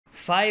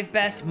5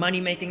 best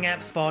money-making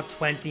apps for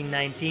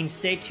 2019.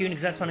 Stay tuned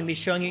because that's what I'm going to be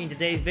showing you in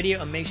today's video,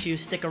 and make sure you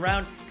stick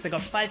around because I got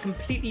 5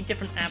 completely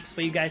different apps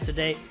for you guys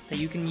today that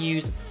you can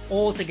use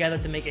all together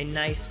to make a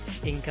nice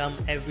income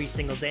every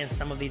single day, and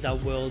some of these are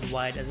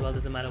worldwide as well,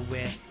 doesn't matter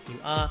where you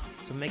are,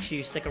 so make sure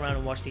you stick around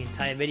and watch the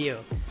entire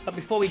video. But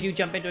before we do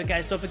jump into it,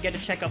 guys, don't forget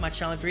to check out my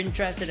channel if you're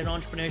interested in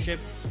entrepreneurship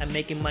and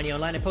making money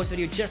online. I post a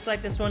video just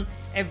like this one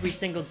every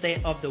single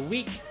day of the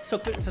week, so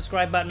click the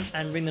subscribe button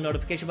and ring the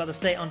notification bell to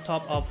stay on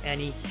top of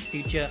any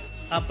future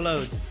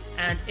uploads.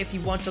 And if you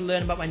want to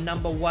learn about my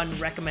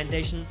 #1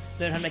 recommendation,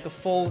 learn how to make a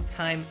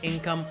full-time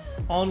income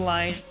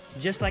online,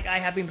 just like I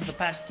have been for the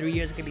past 3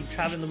 years. I've been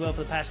traveling the world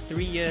for the past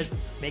 3 years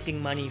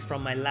making money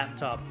from my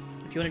laptop.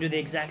 If you want to do the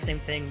exact same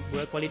thing,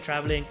 work while you're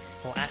traveling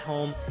or at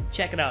home,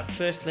 check it out.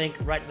 First link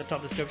right at the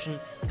top description.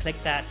 Click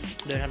that,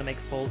 learn how to make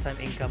full-time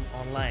income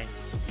online.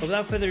 But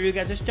without further ado,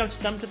 guys, let's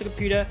jump to the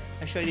computer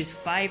and show you these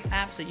 5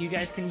 apps that you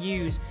guys can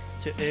use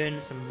to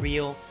earn some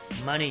real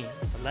money.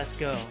 So let's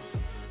go.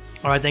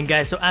 Alright then,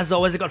 guys, so as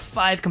always, I've got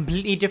 5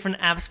 completely different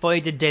apps for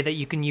you today that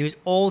you can use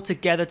all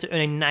together to earn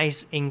a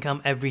nice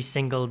income every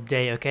single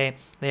day, okay?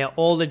 They are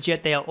all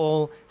legit, they are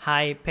all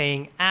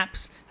high-paying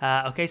apps,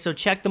 okay? So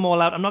check them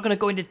all out. I'm not going to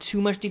go into too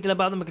much detail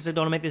about them because I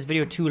don't want to make this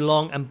video too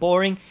long and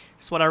boring.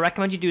 So what I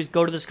recommend you do is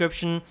go to the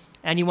description.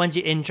 Any ones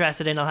you're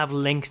interested in, I'll have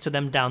links to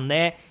them down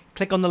there.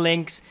 Click on the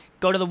links,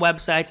 go to the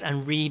websites,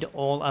 and read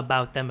all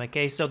about them,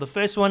 okay? So the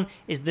first one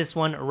is this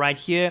one right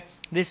here.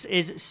 This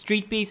is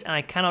Street Beats, and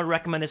I cannot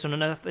recommend this one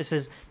enough.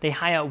 They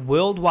hire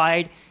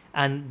worldwide,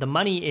 and the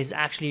money is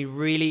actually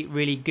really,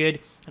 really good.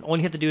 And all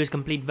you have to do is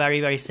complete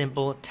very, very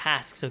simple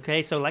tasks,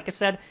 okay? So like I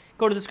said,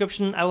 go to the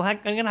description. I'm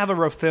going to have a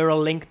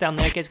referral link down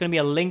there, okay? It's going to be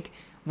a link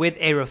with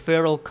a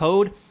referral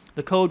code.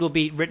 The code will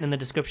be written in the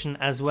description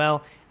as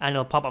well, and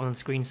it'll pop up on the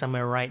screen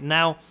somewhere right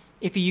now.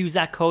 If you use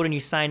that code and you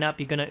sign up,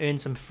 you're going to earn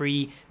some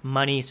free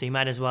money, so you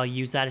might as well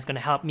use that. It's going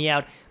to help me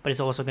out, but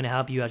it's also going to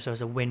help you out, so it's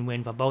a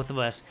win-win for both of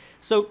us.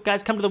 So,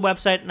 guys, come to the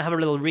website and have a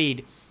little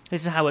read.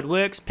 This is how it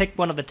works. Pick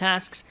one of the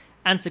tasks,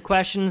 answer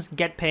questions,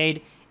 get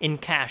paid in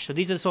cash. So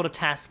these are the sort of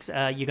tasks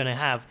you're going to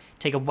have.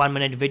 Take a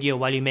 1-minute video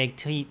while you make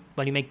tea.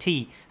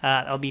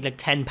 That'll be like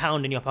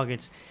 £10 in your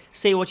pockets.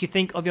 Say what you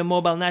think of your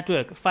mobile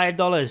network.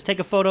 $5. Take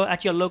a photo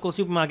at your local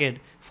supermarket.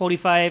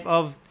 45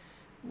 of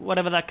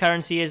whatever that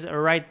currency is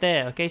right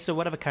there, okay? So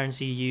whatever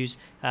currency you use,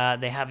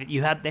 they have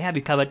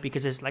you covered,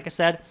 because it's, like I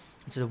said,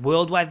 it's a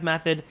worldwide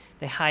method.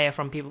 They hire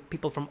from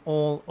people from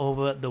all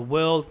over the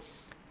world.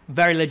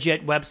 Very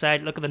legit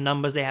website. Look at the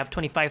numbers. They have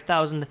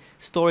 25,000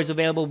 stories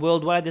available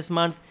worldwide this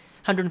month,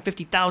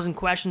 150,000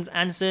 questions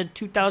answered,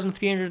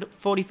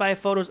 2,345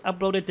 photos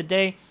uploaded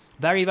today.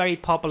 Very, very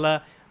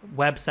popular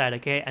website,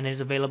 okay? And it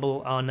is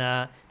available on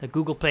the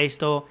Google Play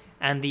Store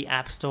and the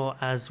App Store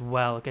as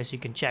well, okay? So you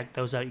can check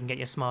those out. You can get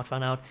your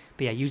smartphone out.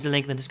 But yeah, use the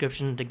link in the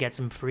description to get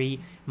some free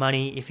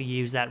money if you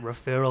use that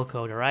referral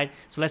code, all right?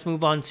 So let's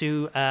move on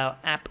to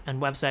app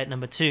and website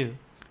 #2.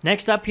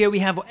 Next up here, we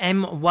have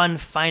M1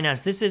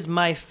 Finance. This is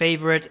my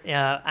favorite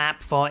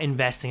app for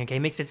investing, okay? It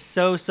makes it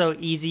so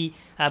easy.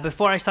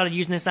 Before I started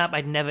using this app,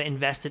 I'd never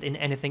invested in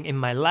anything in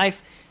my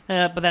life.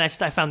 But then I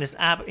found this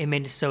app. It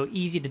made it so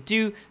easy to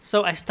do,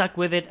 so I stuck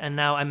with it, and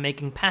now I'm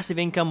making passive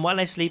income while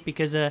I sleep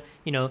because,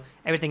 you know,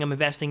 everything I'm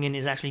investing in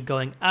is actually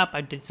going up. I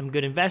did some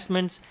good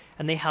investments,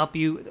 and they help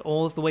you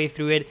all the way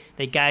through it.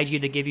 They guide you,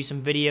 they give you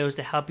some videos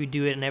to help you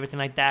do it and everything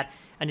like that.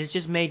 And it's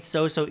just made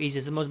so easy.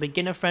 It's the most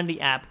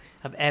beginner-friendly app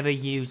I've ever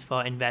used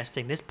for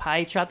investing. This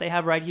pie chart they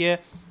have right here,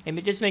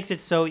 it just makes it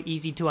so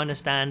easy to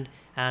understand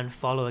and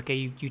follow, okay?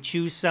 You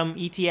choose some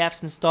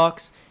ETFs and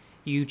stocks.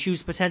 You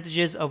choose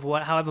percentages of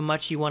however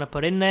much you want to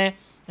put in there,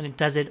 and it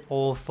does it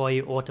all for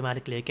you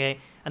automatically, okay?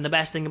 And the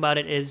best thing about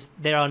it is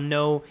there are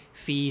no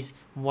fees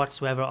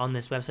whatsoever on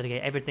this website, okay?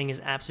 Everything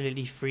is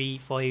absolutely free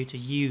for you to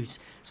use.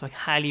 So I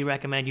highly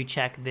recommend you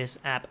check this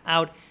app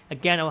out.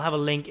 Again, I'll have a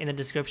link in the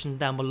description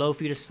down below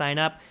for you to sign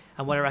up.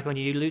 And what I recommend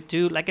you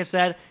do, like I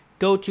said,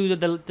 go to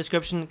the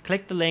description,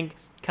 click the link,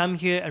 come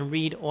here and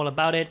read all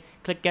about it.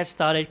 Click Get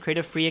Started, create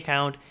a free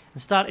account,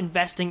 and start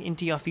investing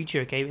into your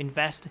future, okay?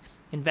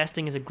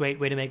 Investing is a great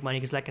way to make money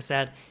because, like I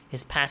said,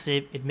 it's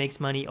passive. It makes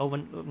money over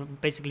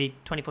basically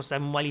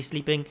 24/7 while you're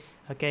sleeping,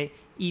 okay?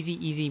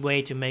 Easy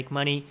way to make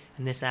money,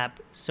 and this app,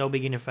 so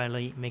beginner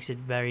friendly, makes it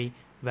very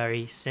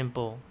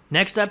simple.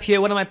 Next up here,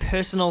 one of my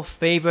personal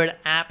favorite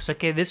apps,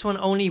 okay? This one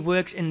only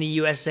works in the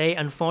USA,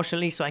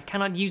 unfortunately, so I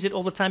cannot use it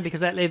all the time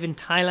because I live in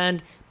Thailand,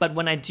 but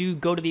when I do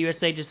go to the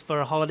USA just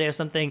for a holiday or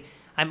something,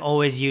 I'm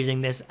always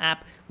using this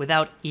app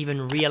without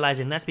even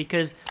realizing. That's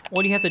because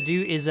all you have to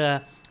do is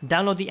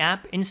download the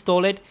app,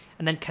 install it,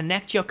 and then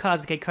connect your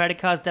cards, okay? Credit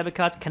cards, debit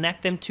cards,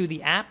 connect them to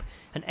the app.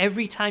 And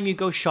every time you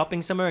go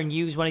shopping somewhere and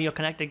use one of your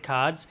connected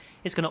cards,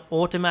 it's going to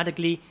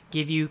automatically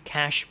give you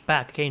cash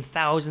back, okay? In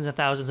thousands and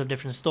thousands of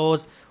different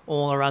stores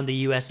all around the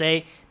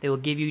USA, they will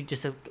give you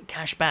just a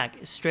cash back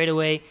straight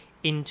away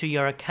into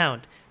your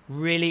account.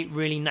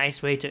 Really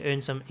nice way to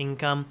earn some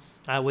income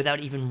without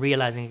even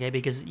realizing, okay?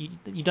 Because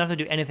you don't have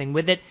to do anything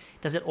with it.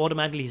 It does it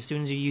automatically as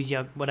soon as you use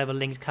your whatever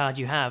linked card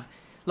you have.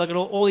 Look at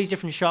all these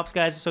different shops,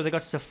 guys. So they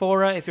got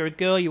Sephora. If you're a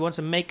girl, you want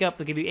some makeup,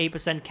 they'll give you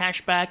 8%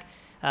 cash back.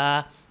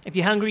 If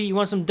you're hungry, you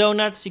want some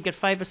donuts, you get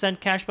 5%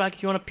 cash back.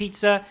 If you want a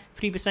pizza,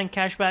 3%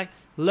 cash back.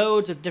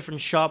 Loads of different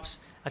shops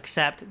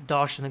accept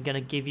Dosh, and they're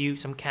going to give you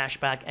some cash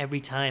back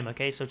every time,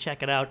 okay? So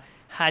check it out.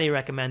 Highly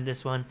recommend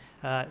this one.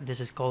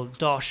 This is called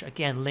Dosh.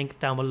 Again, link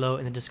down below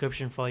in the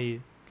description for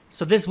you.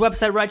 So this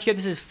website right here,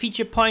 this is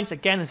Feature Points.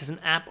 Again, this is an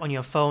app on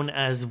your phone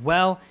as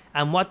well.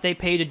 And what they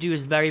pay you to do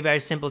is very, very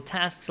simple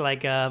tasks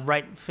like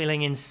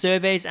filling in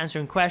surveys,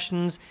 answering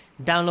questions,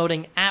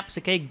 downloading apps,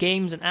 okay?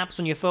 Games and apps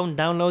on your phone,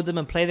 download them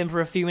and play them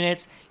for a few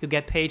minutes. You'll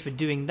get paid for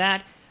doing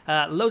that.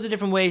 Loads of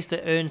different ways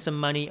to earn some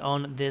money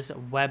on this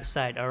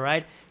website, all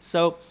right?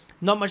 So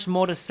not much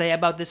more to say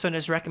about this one. I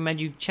just recommend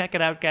you check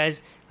it out,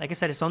 guys. Like I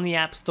said, it's on the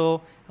App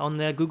Store, on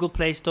the Google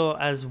Play Store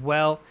as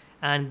well.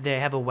 And they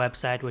have a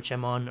website which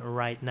I'm on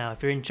right now.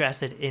 If you're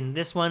interested in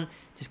this one,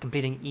 just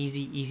completing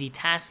easy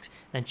tasks,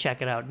 then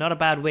check it out. Not a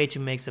bad way to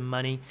make some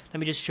money. Let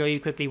me just show you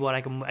quickly what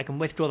I can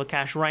withdraw the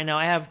cash right now.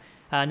 I have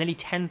nearly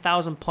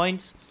 10,000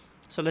 points.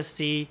 So let's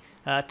see,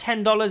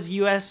 $10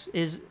 US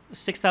is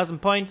 6,000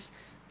 points.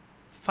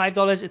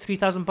 $5 is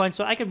 3,000 points.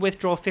 So I could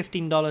withdraw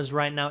 $15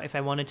 right now if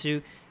I wanted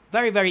to.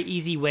 Very, very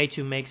easy way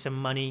to make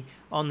some money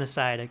on the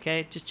side,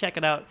 okay? Just check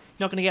it out.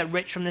 You're not going to get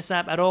rich from this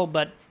app at all,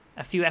 but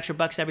a few extra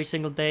bucks every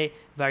single day,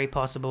 very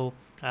possible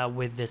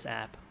with this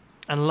app.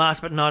 And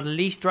last but not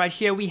least, right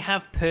here we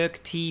have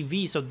Perk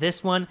TV. So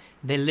this one,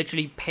 they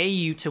literally pay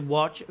you to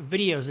watch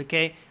videos,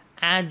 okay?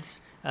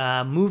 Ads,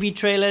 movie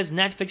trailers,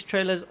 Netflix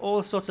trailers,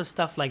 all sorts of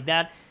stuff like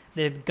that.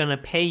 They're gonna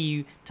pay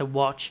you to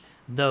watch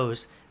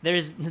those.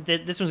 This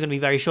one's gonna be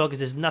very short because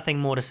there's nothing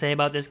more to say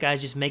about this,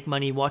 guys. Just make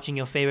money watching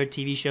your favorite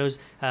TV shows,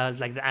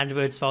 like the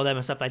adverts for them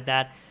and stuff like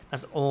that.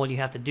 That's all you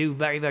have to do.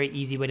 Very, very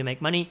easy way to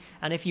make money.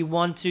 And if you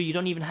want to, you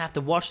don't even have to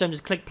watch them.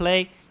 Just click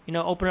play, you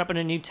know, open up in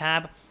a new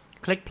tab,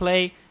 click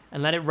play,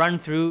 and let it run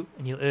through,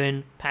 and you'll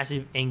earn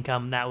passive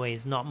income that way.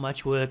 It's not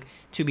much work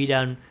to be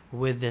done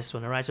with this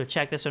one, all right? So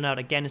check this one out.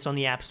 Again, it's on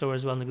the App Store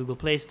as well, in the Google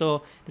Play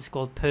Store. This is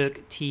called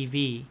Perk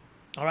TV.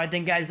 All right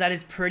then, guys, that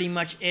is pretty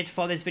much it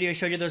for this video. I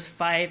showed you those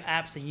 5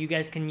 apps that you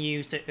guys can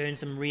use to earn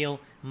some real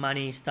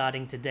money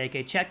starting today.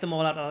 Okay, check them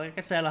all out. Like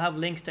I said, I'll have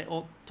links to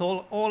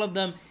all of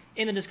them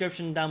in the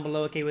description down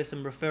below, okay, with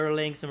some referral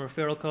links, some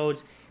referral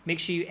codes. Make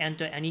sure you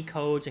enter any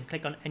codes and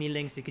click on any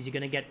links because you're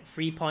going to get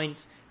free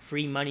points,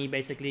 free money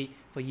basically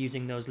for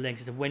using those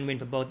links. It's a win-win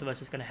for both of us.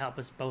 It's going to help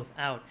us both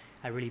out.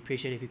 I really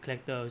appreciate it if you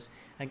click those.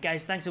 And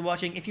guys, thanks for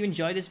watching. If you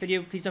enjoyed this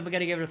video, please don't forget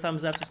to give it a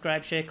thumbs up,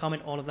 subscribe, share,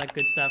 comment, all of that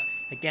good stuff.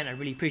 Again, I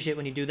really appreciate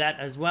when you do that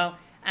as well.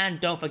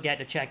 And don't forget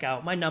to check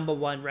out my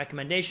 #1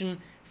 recommendation.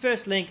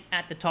 First link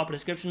at the top of the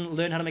description.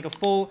 Learn how to make a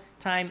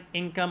full-time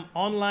income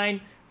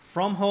online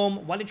from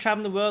home while you're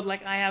traveling the world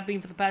like I have been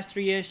for the past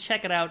 3 years.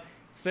 Check it out.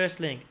 First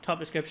link, top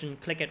description.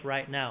 Click it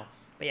right now.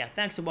 But yeah,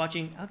 thanks for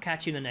watching. I'll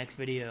catch you in the next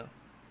video.